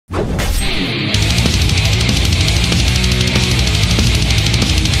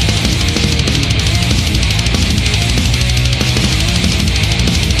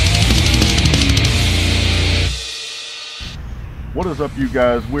is up, you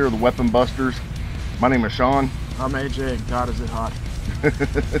guys? We're the Weapon Busters. My name is Sean. I'm AJ, and God, is it hot.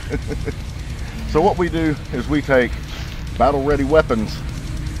 So what we do is we take battle-ready weapons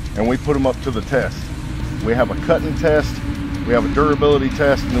and we put them up to the test. We have a cutting test, we have a durability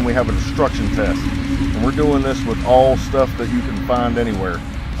test, and then we have a destruction test. And we're doing this with all stuff that you can find anywhere.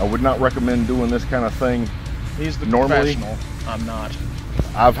 I would not recommend doing this kind of thing. He's the normally. professional. I'm not.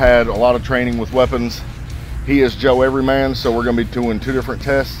 I've had a lot of training with weapons. He is Joe Everyman, so we're going to be doing two different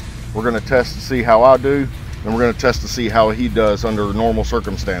tests. We're going to test to see how I do, and we're going to test to see how he does under normal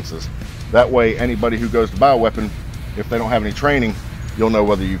circumstances. That way, anybody who goes to buy a weapon, if they don't have any training, you'll know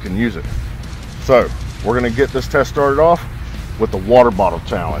whether you can use it. So, we're going to get this test started off with the water bottle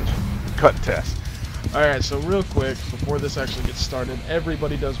challenge, cut test. Alright, so real quick, before this actually gets started,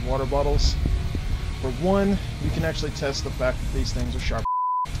 everybody does water bottles. For one, you can actually test the fact that these things are sharp.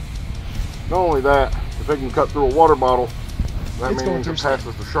 Not only that, if they can cut through a water bottle, that It's means it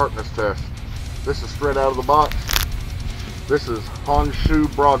passes the sharpness test. This is straight out of the box. This is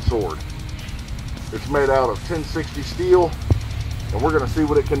Honshu Broadsword. It's made out of 1060 steel, and we're going to see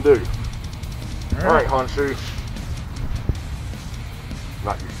what it can do. Alright, Honshu.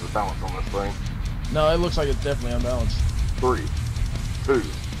 Not used to the balance on this thing. No, it looks like it's definitely unbalanced. 3, 2,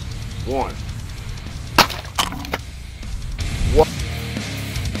 1. What?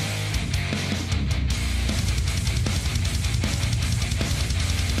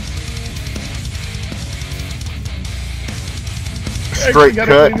 Straight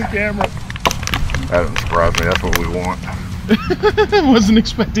cut. Clean the camera. That doesn't surprise me. That's what we want. I wasn't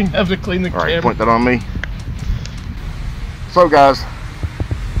expecting to have to clean the camera. Alright, point that on me. So guys,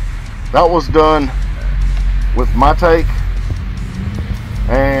 that was done with my take,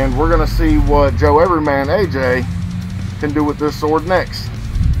 and we're gonna see what Joe Everyman AJ can do with this sword next.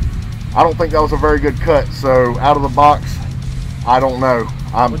 I don't think that was a very good cut, so out of the box, I don't know.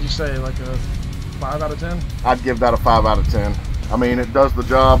 What'd you say, like a 5 out of 10? I'd give that a 5 out of 10. I mean, it does the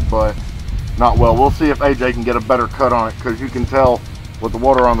job, but not well. We'll see if AJ can get a better cut on it, because you can tell with the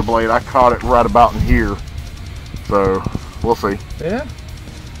water on the blade, I caught it right about in here. So, we'll see. Yeah?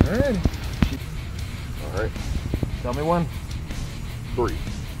 Alright. Alright. Tell me one. 3,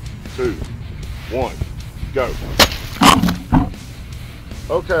 2, 1, go.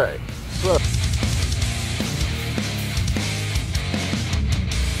 Okay, so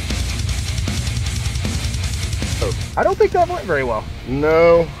I don't think that went very well.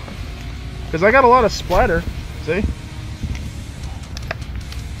 no, Because I got a lot of splatter. See?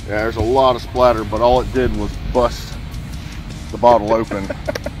 yeah, there's a lot of splatter, but all it did was bust the bottle open.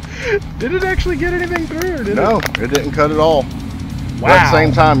 Did it actually get anything through, or did it? No, it didn't cut at all. Wow. But at the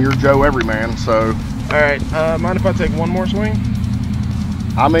same time, you're Joe Everyman, so Alright, mind if I take one more swing?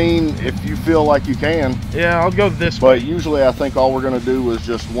 I mean, if you feel like you can. Yeah, I'll go this way. But usually I think all we're going to do is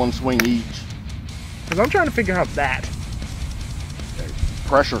just one swing each. Because I'm trying to figure out that.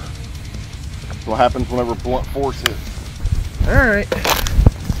 Pressure. That's what happens whenever blunt force hits. Alright.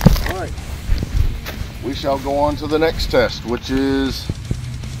 Alright. We shall go on to the next test, which is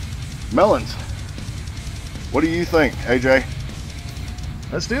melons. What do you think, AJ?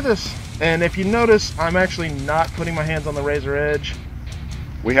 Let's do this. And if you notice, I'm actually not putting my hands on the razor edge.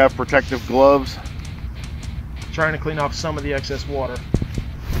 We have protective gloves. Trying to clean off some of the excess water.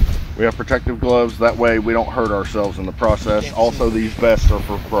 We have protective gloves. That way we don't hurt ourselves in the process. Also, these vests are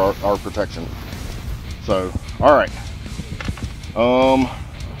for our protection. So, all right.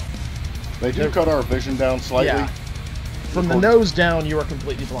 They do cut our vision down slightly. Yeah. From the nose down, you are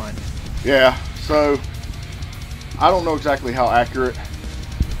completely blind. Yeah. So, I don't know exactly how accurate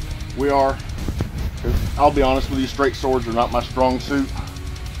we are. 'Cause I'll be honest with you, straight swords are not my strong suit.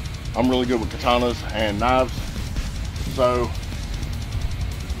 I'm really good with katanas and knives. So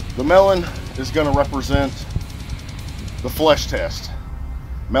the melon is going to represent the flesh test.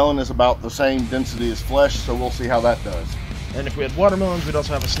 Melon is about the same density as flesh, so we'll see how that does. And if we had watermelons, we'd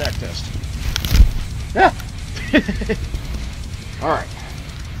also have a snack test. Yeah. All right.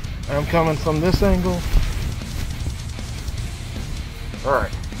 I'm coming from this angle. All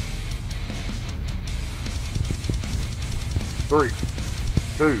right. 3,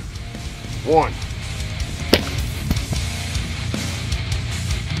 2, 1.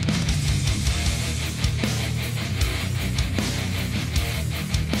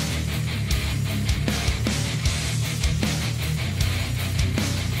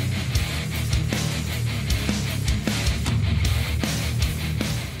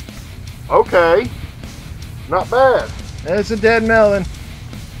 Okay, not bad. It's a dead melon.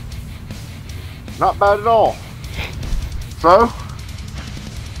 Not bad at all. So,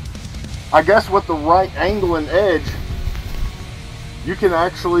 I guess with the right angle and edge, you can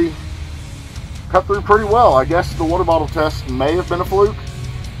actually cut through pretty well. I guess the water bottle test may have been a fluke,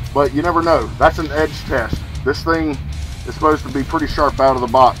 but you never know. That's an edge test. This thing is supposed to be pretty sharp out of the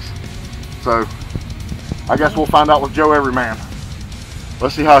box. So I guess we'll find out with Joe Everyman.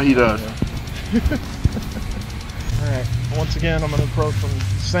 Let's see how he does. Alright, once again, I'm going to approach from the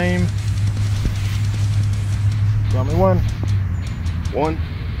same. Tell me one. 1,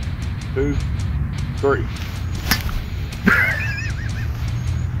 2, 3.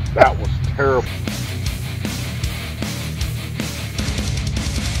 That was terrible.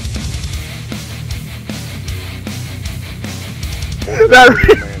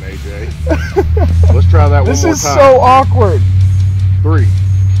 Man, AJ. Let's try that one more time. This is so awkward. 3,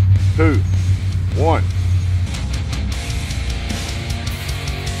 2, 1.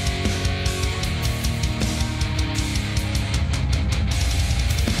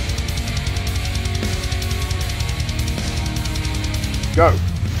 Go.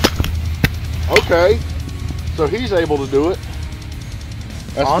 Okay, so he's able to do it.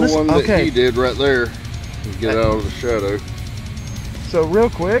 That's the one that he did right there. Get out of the shadow. So real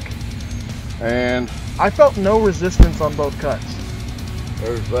quick, and I felt no resistance on both cuts.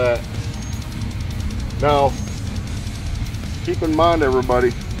 There's that. Now, keep in mind,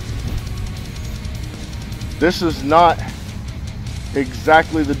 everybody, this is not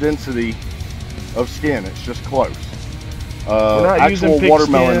exactly the density of skin. It's just close. Actual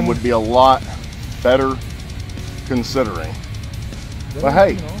watermelon skin. would be a lot better considering. But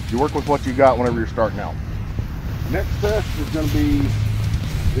hey, you work with what you got whenever you're starting out. Next test is going to be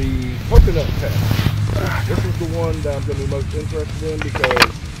the coconut test. This is the one that I'm going to be most interested in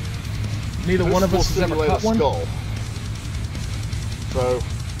because neither one of us has ever cut one. Skull. So,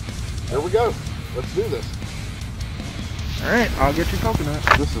 there we go. Let's do this. Alright, I'll get your coconut.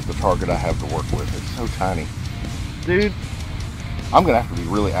 This is the target I have to work with. It's so tiny. Dude. I'm going to have to be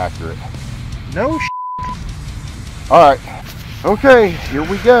really accurate. No Alright. Okay, here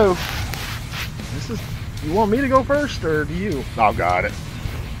we go. This is... You want me to go first, or do you? I got it.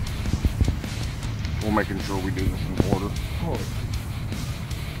 We're making sure we do this in order.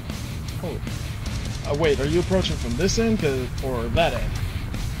 Holy. Wait, are you approaching from this end or that end?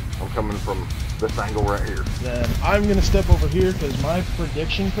 I'm coming from this angle right here. Then I'm going to step over here because my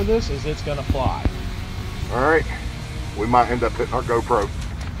prediction for this is it's going to fly. Alright. We might end up hitting our GoPro.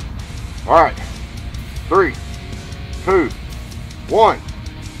 Alright. 3, 2, 1.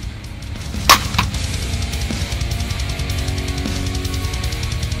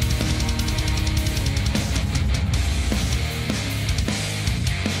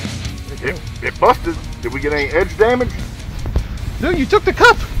 It busted. Did we get any edge damage? Dude, you took the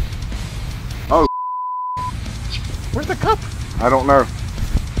cup! Oh. Where's the cup? I don't know.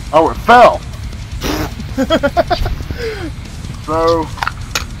 Oh, it fell. So,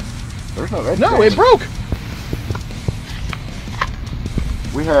 there's no edge damage. No, it broke!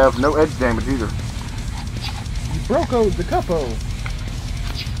 We have no edge damage either. You broke the cup-o.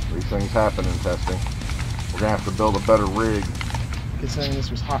 These things happen in testing. We're going to have to build a better rig. Considering this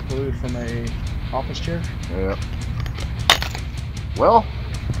was hot glued from a office chair. Yep. Well,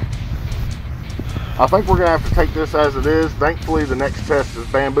 I think we're going to have to take this as it is. Thankfully, the next test is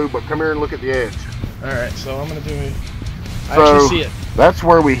bamboo, but come here and look at the edge. Alright, so I'm going to do... I actually see it. That's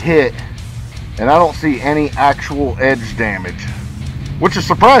where we hit, and I don't see any actual edge damage, which is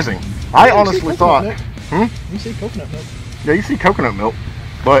surprising. I honestly thought... You see coconut milk. Yeah, you see coconut milk,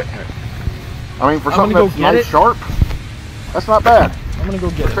 but, I mean, for something that's nice sharp, that's not bad. I'm going to go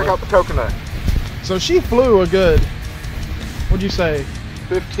get it. Check out the coconut. So she flew a good, what'd you say?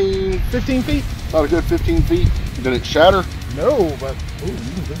 15 feet? About a good 15 feet. Did it shatter? No, but, ooh, you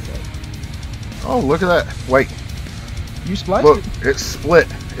can drink that. Oh, look at that. Wait. You spliced Look, it? it split.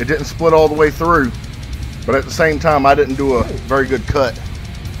 It didn't split all the way through, but at the same time, I didn't do a very good cut.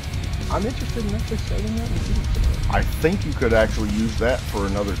 I'm interested in actually selling that. I think you could actually use that for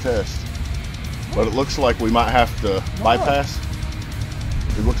another test. But it looks like we might have to bypass.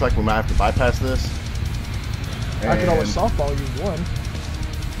 It looks like we might have to bypass this. I could always softball you one.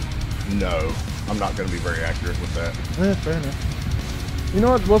 No, I'm not going to be very accurate with that. Fair enough. You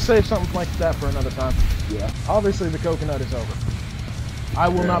know what? We'll save something like that for another time. Yeah. Obviously, the coconut is over. I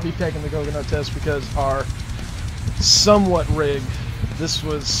will not be taking the coconut test because our somewhat rigged. This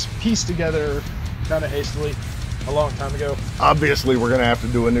was pieced together kind of hastily a long time ago. Obviously, we're going to have to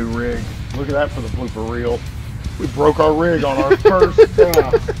do a new rig. Look at that for the blooper reel. We broke our rig on our first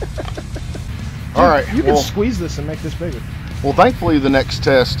All right. You can squeeze this and make this bigger. Well, thankfully, the next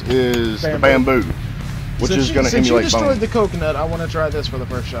test is the bamboo, which is going to emulate bone. Since you destroyed the coconut, I want to try this for the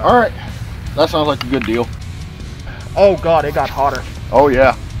first shot. All right. That sounds like a good deal. Oh God, it got hotter. Oh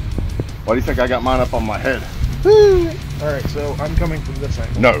yeah. Why do you think I got mine up on my head? Alright, so I'm coming from this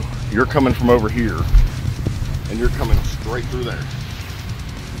angle. No, you're coming from over here, and you're coming straight through there.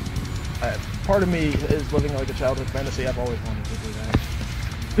 Part of me is living like a childhood fantasy. I've always wanted to do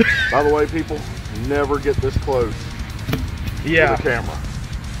that. By the way, people, never get this close Yeah. to the camera.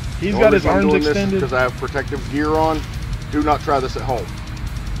 He's got his arms extended. Because I have protective gear on. Do not try this at home.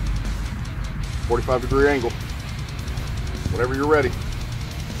 45-degree angle. Whenever you're ready.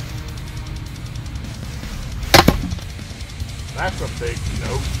 That's a big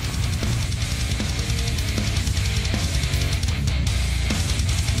note.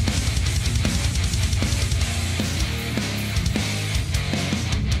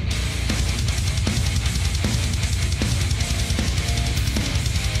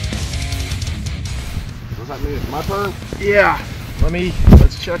 Does that mean it's my turn? Yeah.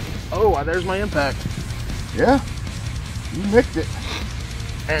 Let's check. Oh, there's my impact. Yeah. You nicked it.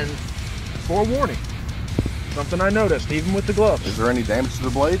 And forewarning, something I noticed, even with the gloves. Is there any damage to the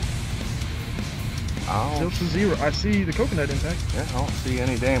blade? Still to 0. I see the coconut impact. Yeah, I don't see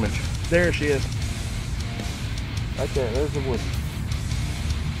any damage. There she is. Right there. There's the wood.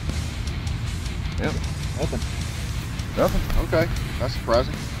 Yep. Nothing. Nothing? Okay. That's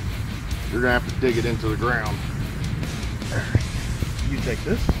surprising. You're going to have to dig it into the ground. You take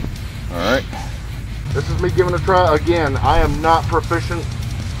this. Alright. This is me giving it a try. Again, I am not proficient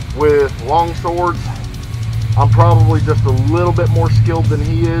with long swords. I'm probably just a little bit more skilled than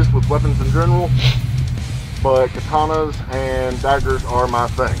he is with weapons in general. But katanas and daggers are my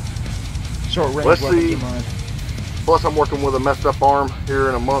thing. Short range Let's weapons see. are mine. Plus, I'm working with a messed up arm. Here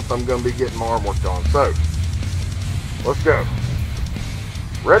in a month, I'm going to be getting my arm worked on. So, let's go.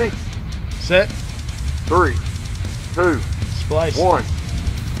 Ready? Set. 3, 2, Splice. 1.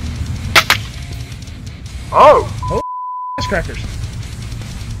 Oh! Ass crackers.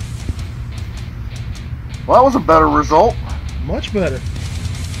 Well, that was a better result. Much better.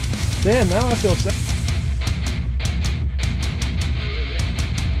 Damn, now I feel sad.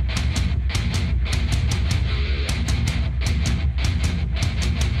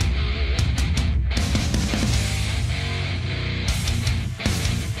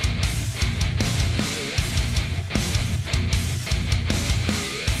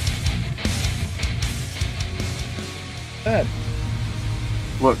 Bad.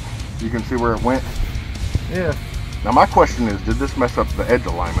 Look, you can see where it went. Yeah. Now my question is, did this mess up the edge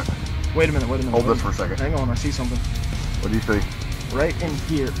alignment? Wait a minute. Hold this for a second. Hang on, I see something. What do you see? Right in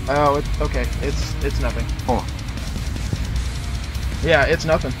here. Oh, okay. It's nothing. Hold on. Yeah, it's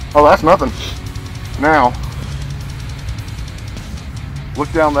nothing. Oh, that's nothing. Now,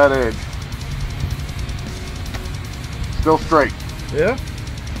 look down that edge. Still straight. Yeah.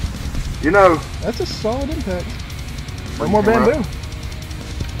 You know, That's a solid impact. Bring One more the camera bamboo.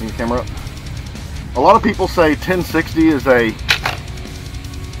 up. Bring the camera up. A lot of people say 1060 is a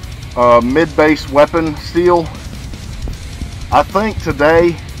mid-base weapon steel. I think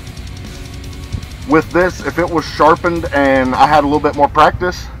today, with this, if it was sharpened and I had a little bit more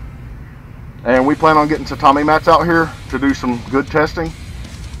practice, and we plan on getting tatami mats out here to do some good testing,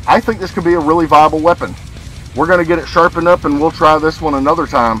 I think this could be a really viable weapon. We're going to get it sharpened up and we'll try this one another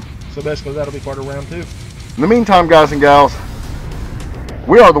time. So basically that'll be part of round 2. In the meantime, guys and gals,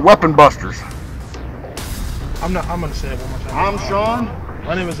 we are the Weapon Busters. I'm gonna say it one more time. I'm Sean.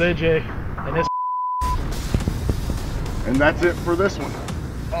 My name is AJ, and this. And that's it for this one.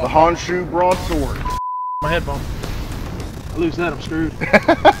 The Honshu Broadsword. My headphone. I lose that, I'm screwed.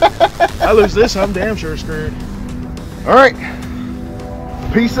 I lose this, I'm damn sure screwed. Alright.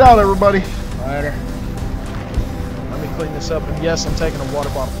 Peace out, everybody. Later. Let me clean this up, and yes, I'm taking a water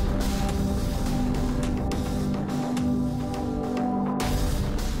bottle.